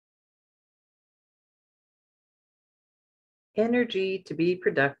Energy to be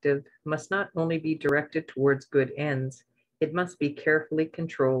productive must not only be directed towards good ends, it must be carefully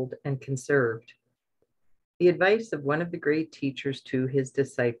controlled and conserved. The advice of one of the great teachers to his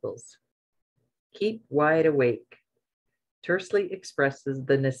disciples: keep wide awake, tersely expresses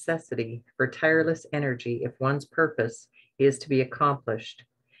the necessity for tireless energy if one's purpose is to be accomplished,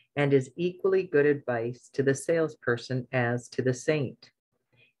 and is equally good advice to the salesperson as to the saint.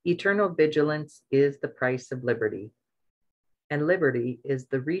 Eternal vigilance is the price of liberty, and liberty is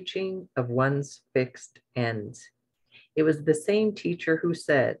the reaching of one's fixed ends. It was the same teacher who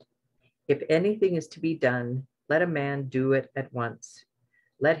said, if anything is to be done, let a man do it at once.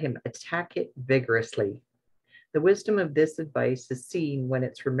 Let him attack it vigorously. The wisdom of this advice is seen when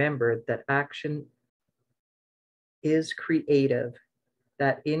it's remembered that action is creative,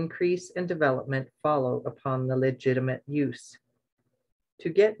 that increase and development follow upon the legitimate use. To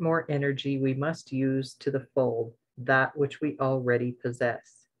get more energy, we must use to the full that which we already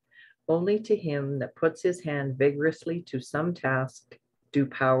possess. Only to him that puts his hand vigorously to some task do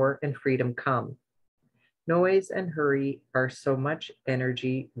power and freedom come. Noise and hurry are so much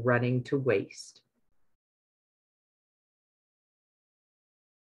energy running to waste.